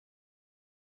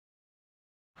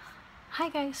Hi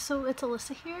guys, so it's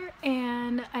Alyssa here,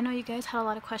 and I know you guys had a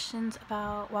lot of questions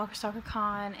about Walker Stalker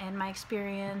Con and my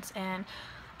experience, and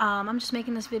I'm just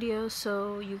making this video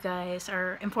so you guys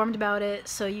are informed about it,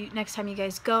 so next time you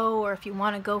guys go, or if you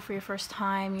want to go for your first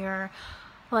time, you're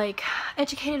like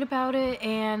educated about it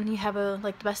and you have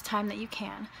the best time that you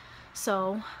can.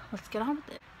 So let's get on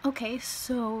with it. Okay,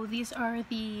 so these are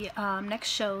the next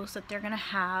shows that they're gonna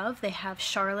have. They have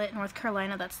Charlotte, North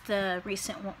Carolina. That's the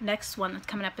next one that's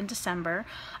coming up in December.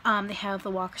 They have the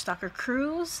Walker Stalker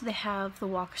Cruise. They have the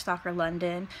Walker Stalker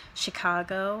London,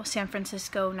 Chicago, San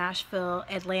Francisco, Nashville,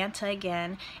 Atlanta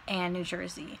again, and New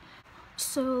Jersey.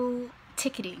 So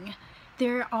ticketing.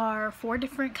 There are 4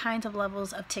 different kinds of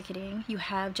levels of ticketing. You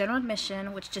have general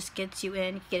admission, which just gets you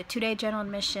in. You get a 2-day general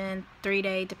admission,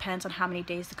 3-day, depends on how many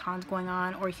days the con's going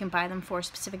on, or you can buy them for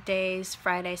specific days,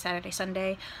 Friday, Saturday,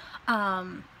 Sunday.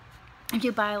 If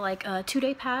you buy like a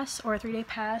 2-day pass or a 3-day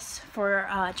pass for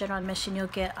general admission, you'll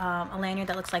get a lanyard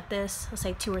that looks like this. Let's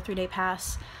say 2 or 3-day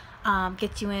pass.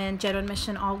 Gets you in general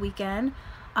admission all weekend.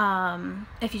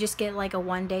 If you just get like a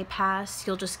 1-day pass,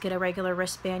 you'll just get a regular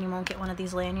wristband. You won't get one of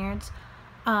these lanyards.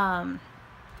 The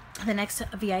next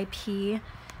VIP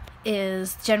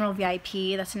is general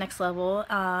VIP. That's the next level.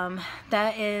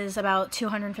 That is about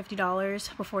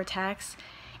 $250 before tax,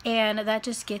 and that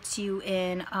just gets you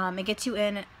in. It gets you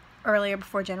in earlier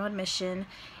before general admission.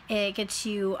 It gets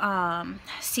you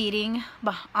seating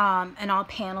and all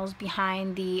panels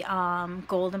behind the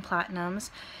gold and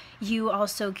platinums. You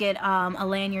also get a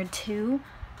lanyard too.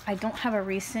 I don't have a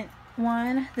recent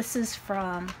one. This is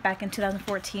from back in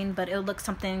 2014, but it'll look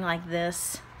something like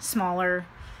this, smaller,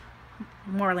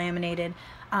 more laminated.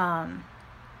 And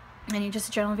you're just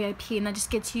a general VIP, and that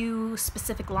just gets you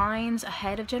specific lines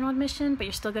ahead of general admission, but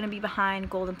you're still going to be behind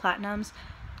gold and platinums.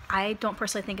 I don't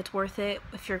personally think it's worth it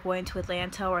if you're going to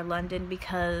Atlanta or London,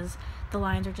 because the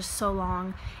lines are just so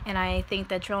long, and I think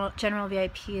that general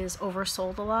VIP is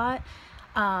oversold a lot.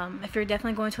 If you're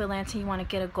definitely going to Atlanta, you want to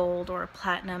get a gold or a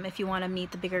platinum if you want to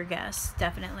meet the bigger guests,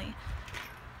 definitely.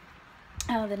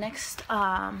 The next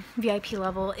VIP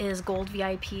level is gold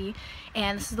VIP,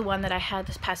 and this is the one that I had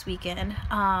this past weekend.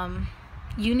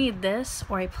 You need this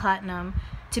or a platinum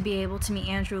to be able to meet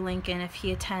Andrew Lincoln if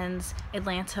he attends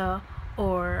Atlanta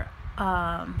or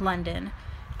London.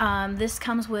 This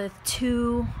comes with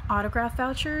 2 autograph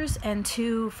vouchers and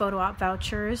 2 photo op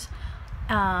vouchers.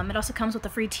 It also comes with a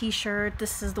free t-shirt.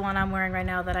 This is the one I'm wearing right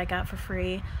now that I got for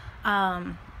free.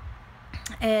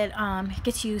 It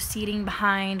gets you seating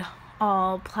behind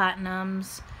all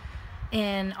platinums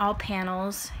in all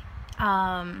panels.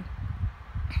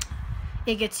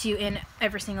 It gets you in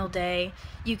every single day.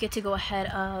 You get to go ahead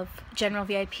of general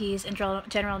VIPs and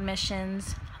general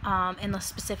admissions in the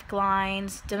specific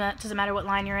lines. Doesn't matter what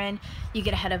line you're in, you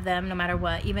get ahead of them no matter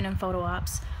what, even in photo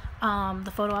ops.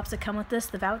 The photo ops that come with this,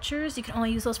 the vouchers, you can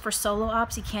only use those for solo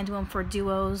ops. You can't do them for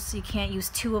duos. You can't use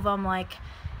 2 of them, like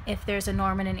if there's a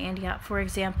Norman and Andy op, for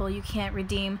example. You can't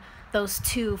redeem those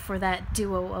 2 for that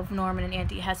duo of Norman and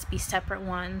Andy. It has to be separate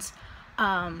ones.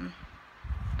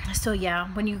 So yeah,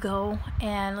 when you go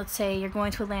and let's say you're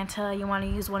going to Atlanta, you want to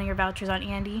use one of your vouchers on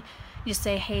Andy, you just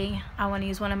say, hey, I want to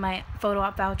use one of my photo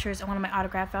op vouchers and one of my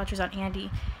autograph vouchers on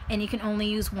Andy, and you can only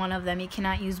use one of them. You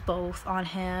cannot use both on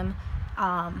him.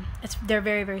 They're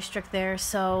very, very strict there.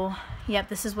 So yep,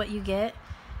 this is what you get,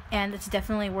 and it's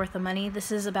definitely worth the money.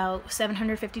 This is about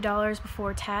 $750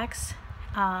 before tax.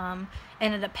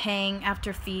 Ended up paying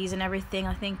after fees and everything,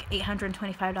 I think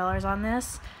 $825 on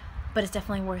this, but it's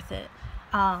definitely worth it.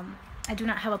 I do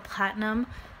not have a platinum,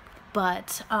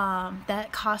 but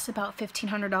that costs about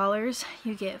 $1,500.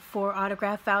 You get 4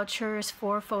 autograph vouchers,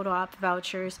 4 photo op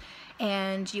vouchers,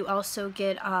 and you also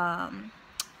get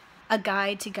a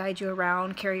guide to guide you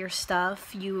around, carry your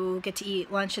stuff. You get to eat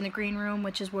lunch in the green room,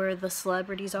 which is where the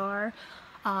celebrities are.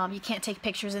 You can't take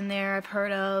pictures in there, I've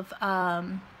heard of.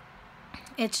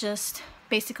 It's just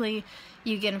basically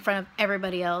you get in front of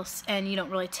everybody else, and you don't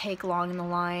really take long in the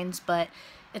lines, but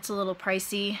it's a little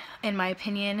pricey in my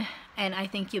opinion, and I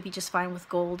think you'll be just fine with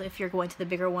gold if you're going to the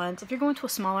bigger ones. If you're going to a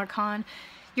smaller con,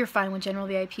 you're fine with general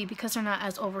VIP because they're not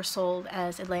as oversold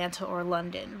as Atlanta or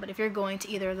London. But if you're going to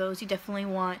either of those, you definitely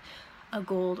want a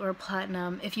gold or a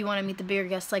platinum. If you want to meet the bigger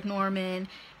guests like Norman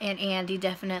and Andy,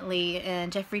 definitely,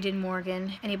 and Jeffrey Dean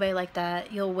Morgan, anybody like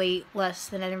that, you'll wait less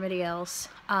than anybody else.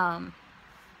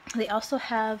 They also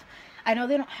have, I know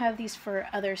they don't have these for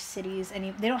other cities,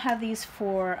 they don't have these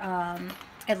for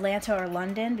Atlanta or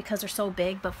London because they're so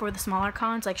big, but for the smaller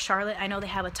cons like Charlotte, I know they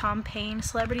have a Tom Payne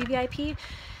Celebrity VIP.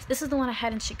 This is the one I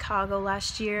had in Chicago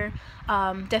last year.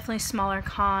 Definitely smaller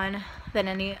con than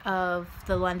any of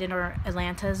the London or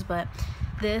Atlantas, but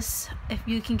this, if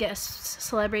you can get a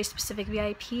celebrity specific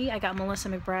VIP, I got Melissa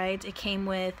McBride's. It came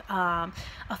with a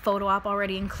photo op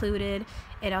already included.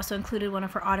 It also included one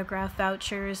of her autograph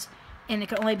vouchers, and it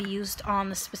can only be used on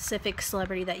the specific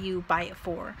celebrity that you buy it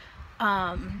for.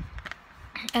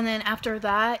 And then after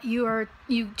that, you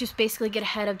just basically get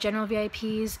ahead of general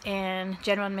VIPs and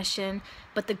general admission,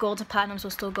 but the golds and platinums will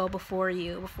still go before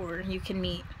you can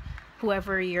meet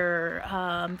whoever your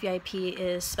VIP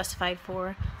is specified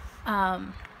for.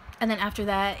 And then after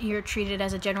that, you're treated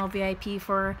as a general VIP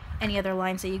for any other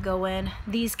lines that you go in.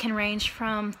 These can range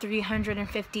from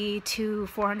 $350 to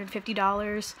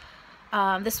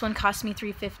 $450. This one cost me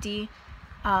 $350.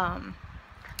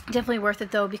 Definitely worth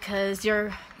it though, because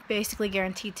you're basically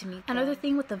guaranteed to meet them. Another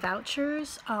thing with the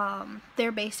vouchers,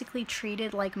 they're basically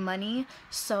treated like money.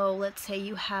 So let's say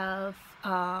you have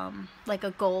like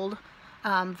a gold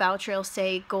voucher, it'll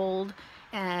say gold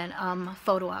and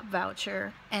photo op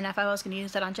voucher, and if I was going to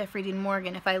use that on Jeffrey Dean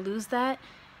Morgan, if I lose that,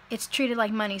 it's treated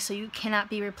like money, so you cannot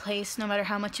be replaced. No matter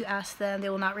how much you ask them, they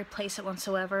will not replace it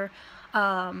whatsoever.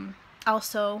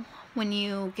 Also, when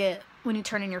you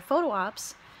turn in your photo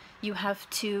ops, you'll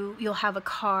have a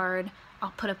card.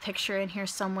 I'll put a picture in here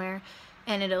somewhere,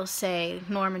 and it'll say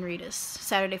Norman Reedus,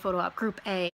 Saturday photo op, Group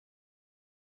A.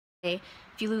 If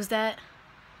you lose that,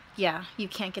 yeah, you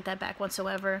can't get that back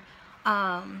whatsoever.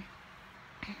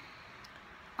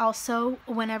 Also,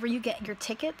 whenever you get your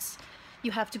tickets,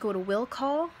 you have to go to will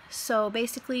call. So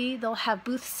basically, they'll have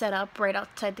booths set up right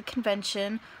outside the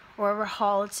convention or whatever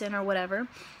hall it's in or whatever.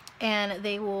 And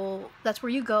that's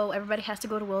where you go. Everybody has to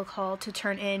go to will call to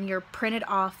turn in your printed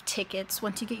off tickets.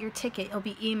 Once you get your ticket, it'll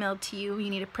be emailed to you. You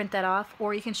need to print that off,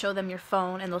 or you can show them your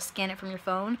phone and they'll scan it from your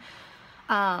phone.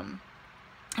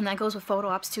 And that goes with photo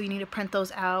ops too. You need to print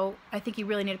those out. I think you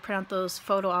really need to print out those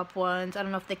photo op ones. I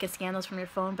don't know if they can scan those from your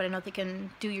phone, but I know they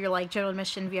can do your like general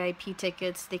admission VIP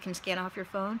tickets. They can scan off your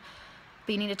phone.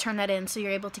 But you need to turn that in so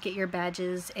you're able to get your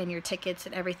badges and your tickets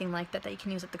and everything like that that you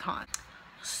can use at the con.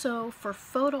 So for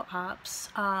photo ops,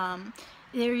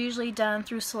 they're usually done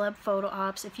through Celeb Photo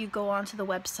Ops. If you go onto the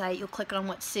website, you'll click on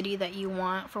what city that you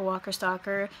want for Walker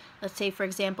Stalker. Let's say, for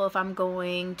example, if I'm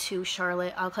going to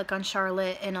Charlotte, I'll click on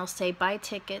Charlotte and I'll say buy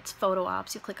tickets, photo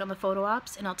ops. You click on the photo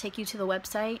ops and I'll take you to the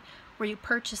website where you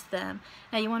purchase them.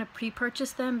 Now you want to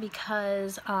pre-purchase them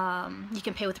because you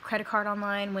can pay with a credit card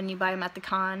online when you buy them at the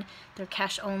con. They're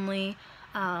cash only.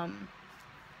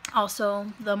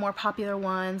 Also, the more popular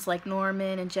ones like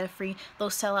Norman and Jeffrey,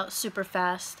 those sell out super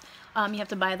fast. You have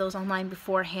to buy those online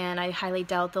beforehand. I highly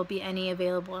doubt there'll be any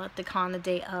available at the con the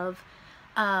day of.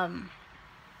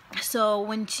 So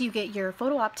once you get your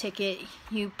photo op ticket,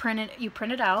 you print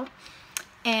it out,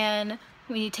 and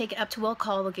when you take it up to will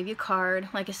call, they'll give you a card.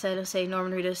 Like I said, it'll say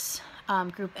Norman Reedus,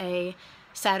 Group A,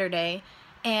 Saturday,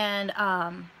 and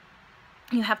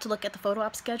you have to look at the photo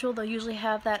op schedule. They'll usually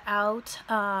have that out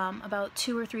about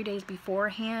 2 or 3 days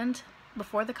beforehand,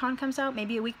 before the con comes out,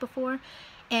 maybe a week before,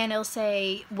 and it'll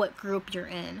say what group you're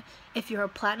in. If you're a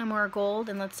platinum or a gold,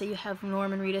 and let's say you have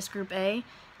Norman Reedus Group A,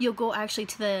 you'll go actually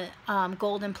to the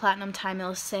gold and platinum time.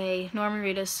 It'll say Norman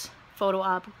Reedus photo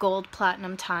op gold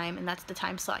platinum time, and that's the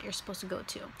time slot you're supposed to go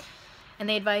to. And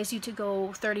they advise you to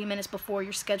go 30 minutes before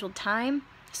your scheduled time,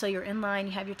 so you're in line,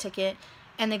 you have your ticket,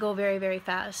 and they go very, very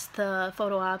fast. The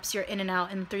photo ops, you're in and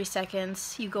out in 3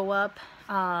 seconds. You go up,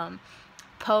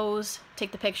 pose,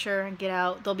 take the picture, and get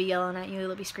out. They'll be yelling at you,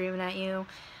 they'll be screaming at you.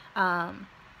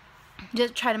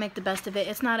 Just try to make the best of it.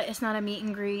 It's not a meet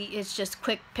and greet. It's just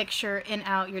quick picture, in,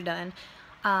 out, you're done.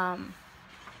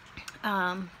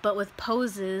 But with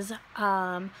poses,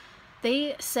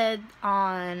 they said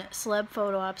on Celeb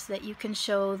Photo Ops that you can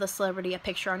show the celebrity a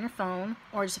picture on your phone,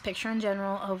 or just a picture in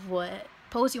general of what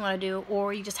pose you want to do,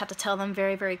 or you just have to tell them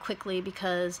very, very quickly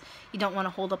because you don't want to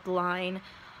hold up the line.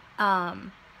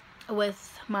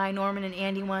 With my Norman and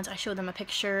Andy ones, I showed them a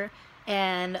picture,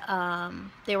 and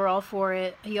they were all for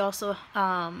it. He also,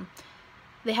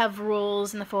 they have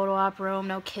rules in the photo op room: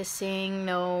 no kissing,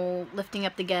 no lifting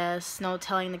up the guests, no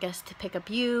telling the guests to pick up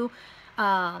you.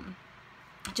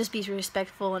 Just be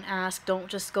respectful and ask. Don't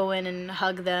just go in and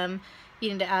hug them. You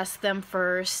need to ask them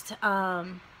first.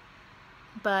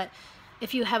 But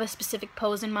if you have a specific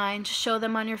pose in mind, just show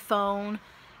them on your phone,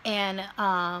 and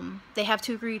they have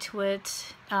to agree to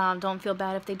it. Don't feel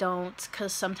bad if they don't,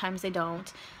 because sometimes they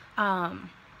don't.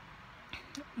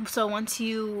 So once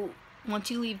you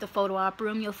leave the photo op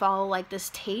room, you'll follow like this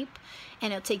tape,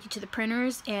 and it'll take you to the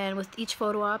printers, and with each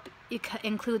photo op, it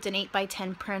includes an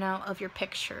 8x10 printout of your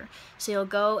picture. So you'll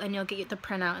go and you'll get the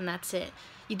printout, and that's it.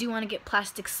 You do want to get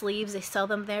plastic sleeves. They sell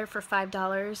them there for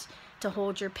 $5 to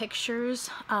hold your pictures.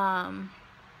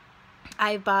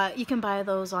 You can buy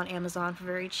those on Amazon for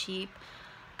very cheap,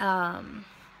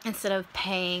 instead of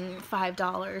paying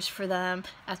 $5 for them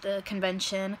at the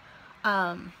convention.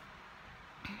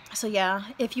 So yeah,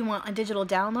 if you want a digital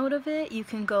download of it, you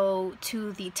can go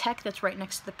to the tech that's right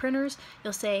next to the printers.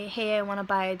 You'll say, hey, I want to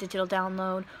buy a digital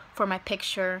download for my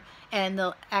picture, and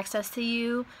they'll access to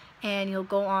you, and you'll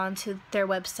go on to their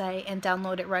website and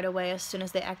download it right away as soon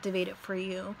as they activate it for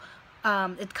you.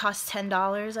 It costs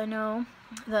 $10, I know.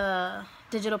 The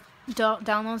digital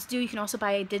downloads do. You can also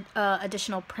buy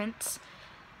additional prints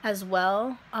as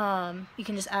well. You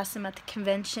can just ask them at the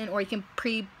convention, or you can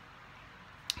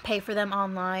pay for them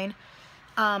online.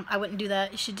 I wouldn't do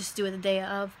that. You should just do it the day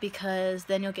of, because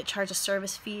then you'll get charged a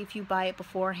service fee if you buy it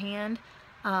beforehand.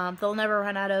 They'll never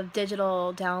run out of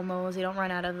digital downloads. They don't run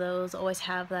out of those. They'll always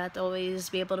have that. They'll always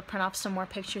be able to print off some more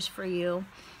pictures for you.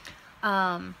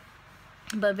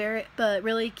 But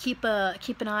really keep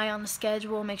an eye on the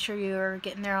schedule. Make sure you're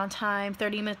getting there on time,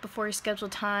 30 minutes before your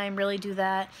scheduled time. Really do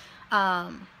that.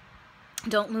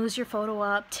 Don't lose your photo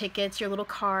op tickets, your little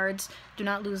cards. Do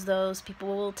not lose those. People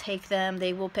will take them.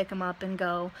 They will pick them up and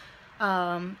go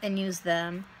and use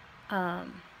them.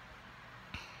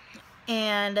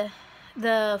 And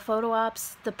the photo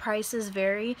ops, the prices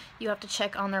vary. You have to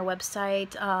check on their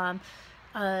website.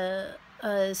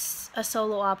 A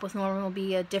solo op with Norman will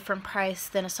be a different price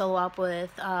than a solo op with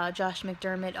Josh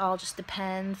McDermott. All just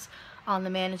depends on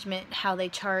the management, how they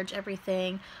charge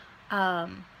everything.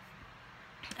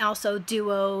 Also,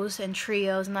 duos and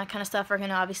trios and that kind of stuff are going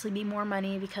to obviously be more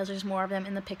money because there's more of them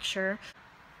in the picture.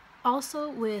 Also,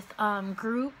 with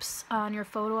groups on your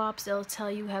photo ops, they'll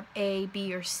tell you have A,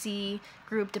 B, or C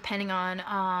group depending on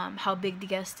how big the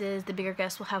guest is. The bigger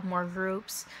guest will have more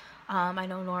groups. I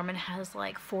know Norman has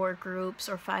like 4 groups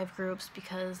or 5 groups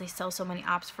because they sell so many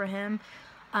ops for him.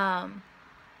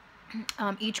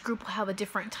 Each group will have a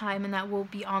different time, and that will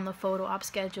be on the photo op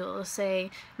schedule. It'll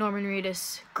say Norman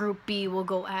Reedus Group B will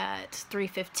go at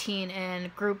 3:15,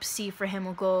 and Group C for him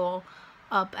will go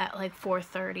up at like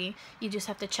 4:30. You just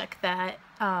have to check that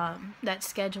that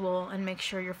schedule and make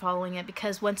sure you're following it,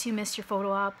 because once you miss your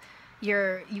photo op,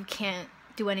 you can't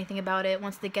do anything about it.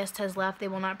 Once the guest has left, they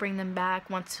will not bring them back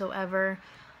whatsoever.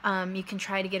 You can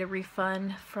try to get a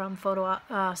refund from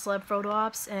celeb photo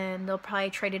ops, and they'll probably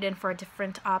trade it in for a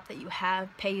different op that you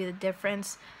have, pay you the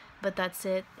difference, but that's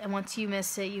it. And once you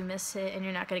miss it, you miss it, and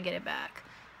you're not going to get it back.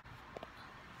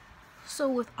 So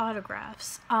with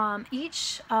autographs,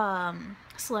 each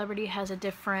celebrity has a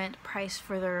different price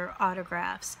for their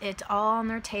autographs. It's all on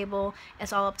their table.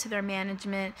 It's all up to their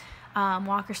management.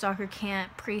 Walker Stalker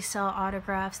can't pre-sell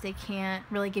autographs. They can't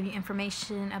really give you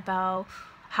information about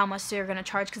how much they're going to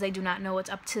charge because they do not know. It's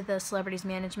up to the celebrity's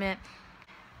management.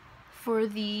 For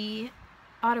the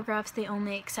autographs, they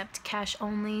only accept cash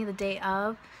only the day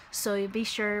of, so be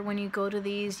sure when you go to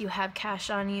these you have cash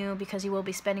on you, because you will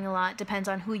be spending a lot. Depends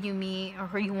on who you meet or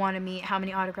who you want to meet, how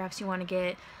many autographs you want to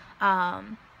get.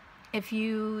 If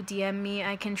you DM me,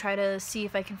 I can try to see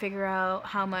if I can figure out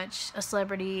how much a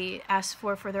celebrity asks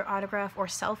for their autograph or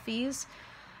selfies.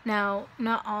 Now,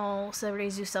 not all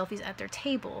celebrities do selfies at their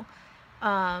table.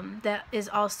 That is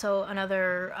also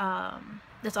another,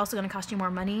 that's also going to cost you more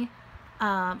money.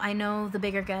 I know the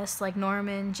bigger guests like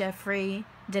Norman, Jeffrey,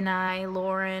 Denai,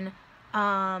 Lauren,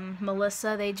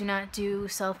 Melissa, they do not do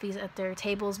selfies at their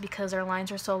tables because their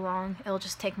lines are so long. It'll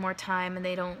just take more time, and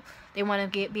they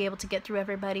want to be able to get through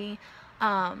everybody.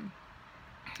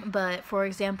 But for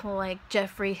example, like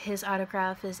Jeffrey, his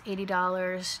autograph is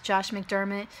 $80. Josh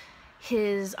McDermott,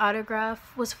 his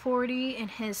autograph was $40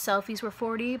 and his selfies were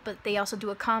 $40, but they also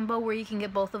do a combo where you can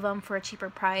get both of them for a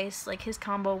cheaper price. Like his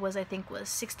combo was, I think, was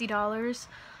 $60.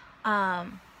 I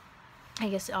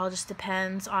guess it all just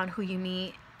depends on who you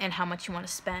meet and how much you want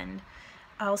to spend.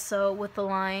 Also, with the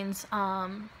lines,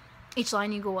 each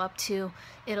line you go up to,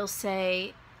 it'll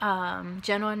say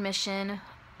general admission,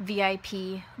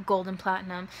 VIP, gold, and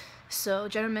platinum. So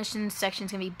general admission section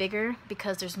is going to be bigger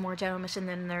because there's more general admission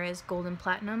than there is gold and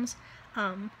platinums.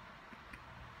 And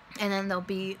then there'll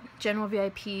be general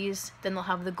VIPs, then they'll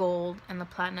have the gold and the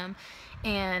platinum.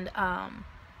 And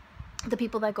the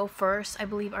people that go first, I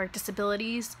believe, are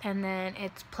disabilities, and then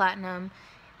it's platinum.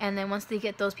 And then once they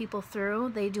get those people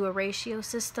through, they do a ratio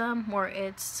system where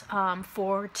it's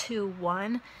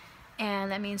 4-to-1.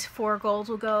 And that means 4 golds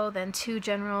will go, then 2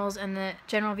 generals, and the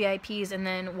general VIPs, and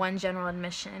then 1 general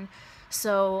admission.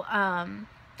 So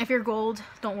if you're gold,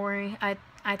 don't worry. I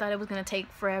thought it was going to take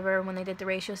forever when they did the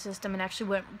ratio system. It actually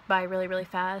went by really, really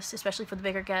fast, especially for the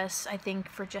bigger guests. I think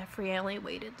for Jeffrey, I only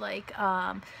waited like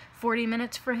 40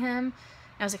 minutes for him.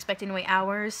 I was expecting to wait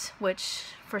hours, which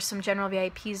for some general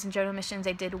VIPs and general admissions,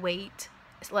 they did wait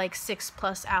like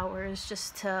 6+ hours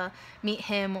just to meet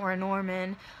him or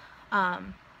Norman.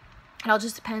 It all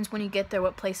just depends when you get there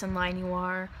what place in line you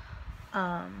are.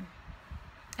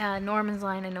 Norman's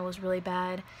line I know was really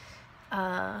bad.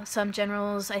 Some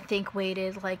generals I think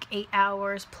waited like 8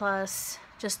 hours plus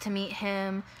just to meet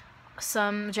him.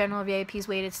 Some general VIPs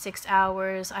waited 6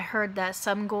 hours. I heard that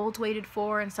some golds waited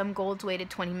 4 and some golds waited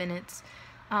 20 minutes.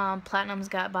 Platinums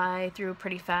got by through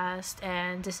pretty fast,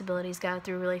 and disabilities got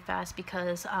through really fast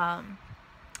because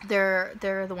they're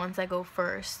the ones that go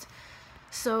first.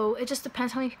 So it just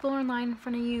depends how many people are in line in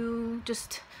front of you.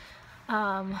 Just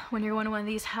when you're going to one of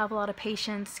these, have a lot of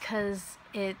patience, because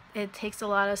it takes a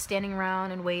lot of standing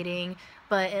around and waiting,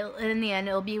 but in the end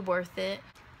it'll be worth it.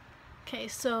 Okay,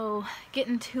 so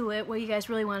getting to it, what you guys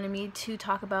really wanted me to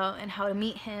talk about and how to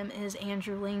meet him is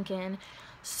Andrew Lincoln.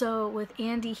 So with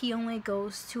Andy, he only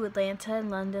goes to Atlanta and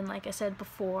London, like I said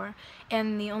before,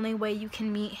 and the only way you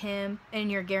can meet him,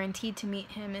 and you're guaranteed to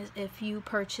meet him, is if you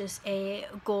purchase a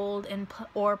gold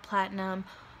or platinum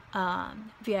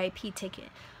VIP ticket.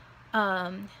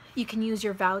 You can use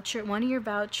your voucher, one of your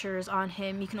vouchers on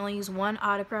him. You can only use one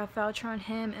autograph voucher on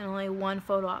him and only one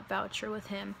photo op voucher with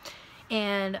him.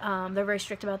 And they're very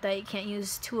strict about that. You can't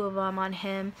use 2 of them on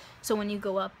him. So when you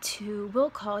go up to will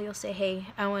call, you'll say, hey,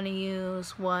 I want to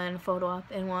use one photo op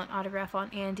and one autograph on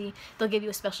Andy. They'll give you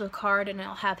a special card and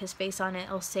it'll have his face on it.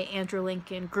 It'll say Andrew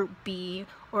Lincoln Group B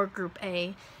or Group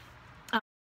A.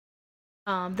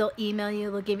 They'll email you,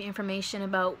 they'll give you information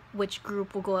about which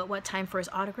group will go at what time for his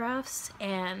autographs,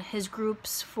 and his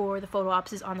groups for the photo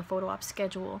ops is on the photo op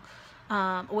schedule.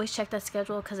 Always check that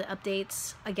schedule because it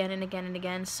updates again and again and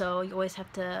again, so you always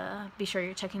have to be sure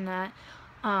you're checking that.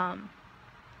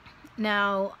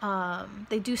 Now,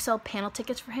 they do sell panel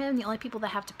tickets for him. The only people that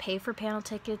have to pay for panel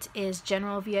tickets is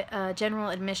general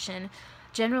admission.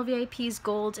 General VIPs,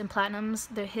 golds, and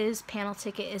platinums, his panel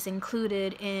ticket is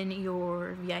included in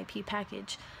your VIP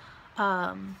package.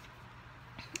 People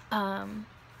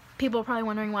are probably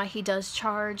wondering why he does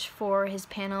charge for his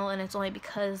panel, and it's only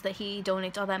because that he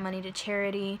donates all that money to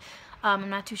charity. I'm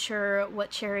not too sure what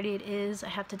charity it is. I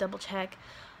have to double check,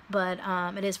 but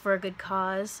it is for a good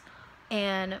cause.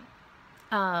 And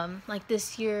like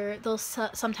this year,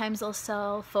 sometimes they'll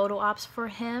sell photo ops for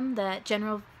him that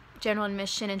general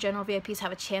admission and general VIPs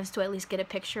have a chance to at least get a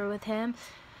picture with him.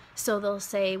 So they'll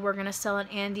say, we're gonna sell an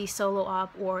Andy solo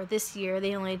op, or this year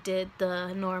they only did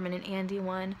the Norman and Andy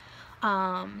one.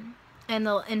 And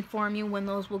they'll inform you when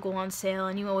those will go on sale,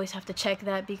 and you always have to check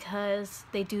that because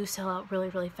they do sell out really,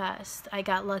 really fast. I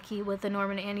got lucky with the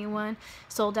Norman and Andy one,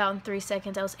 sold out in 3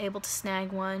 seconds. I was able to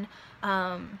snag one.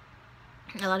 A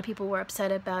lot of people were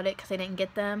upset about it because they didn't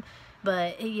get them,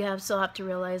 but you still have to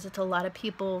realize it's a lot of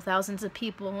people, thousands of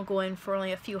people going for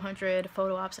only a few hundred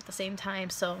photo ops at the same time.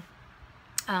 So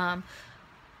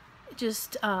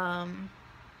just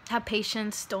have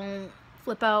patience. Don't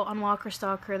flip out on Walker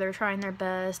Stalker. They're trying their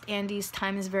best. Andy's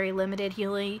time is very limited. He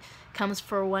only comes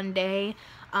for 1 day,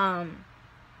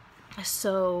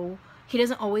 so he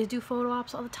doesn't always do photo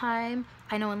ops all the time.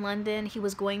 I know in London he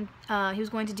was going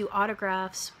to do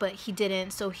autographs, but he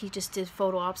didn't, so he just did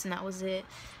photo ops and that was it.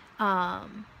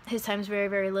 His time is very,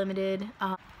 very limited.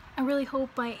 I really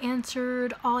hope I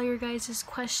answered all your guys'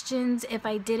 questions. If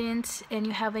I didn't and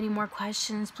you have any more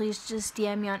questions, please just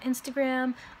DM me on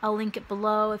Instagram. I'll link it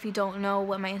below if you don't know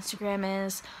what my Instagram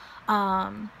is.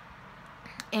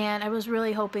 And I was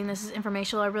really hoping this is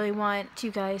informational. I really want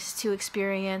you guys to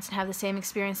experience and have the same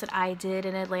experience that I did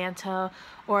in Atlanta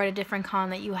or at a different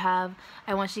con that you have.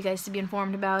 I want you guys to be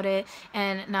informed about it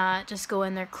and not just go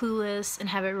in there clueless and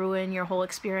have it ruin your whole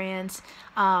experience.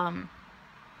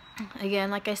 Again,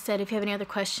 like I said, if you have any other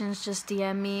questions, just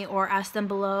DM me or ask them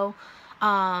below,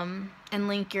 and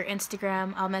link your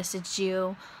Instagram. I'll message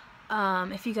you.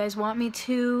 If you guys want me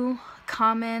to,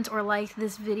 comment or like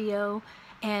this video,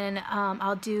 and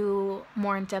I'll do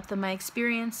more in depth of my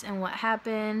experience and what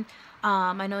happened.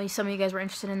 I know some of you guys were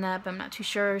interested in that, but I'm not too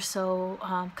sure, so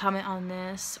comment on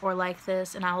this or like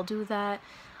this and I'll do that.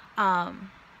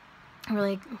 I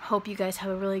really hope you guys have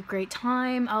a really great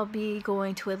time. I'll be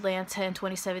going to Atlanta in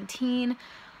 2017.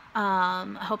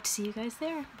 I hope to see you guys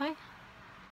there. Bye.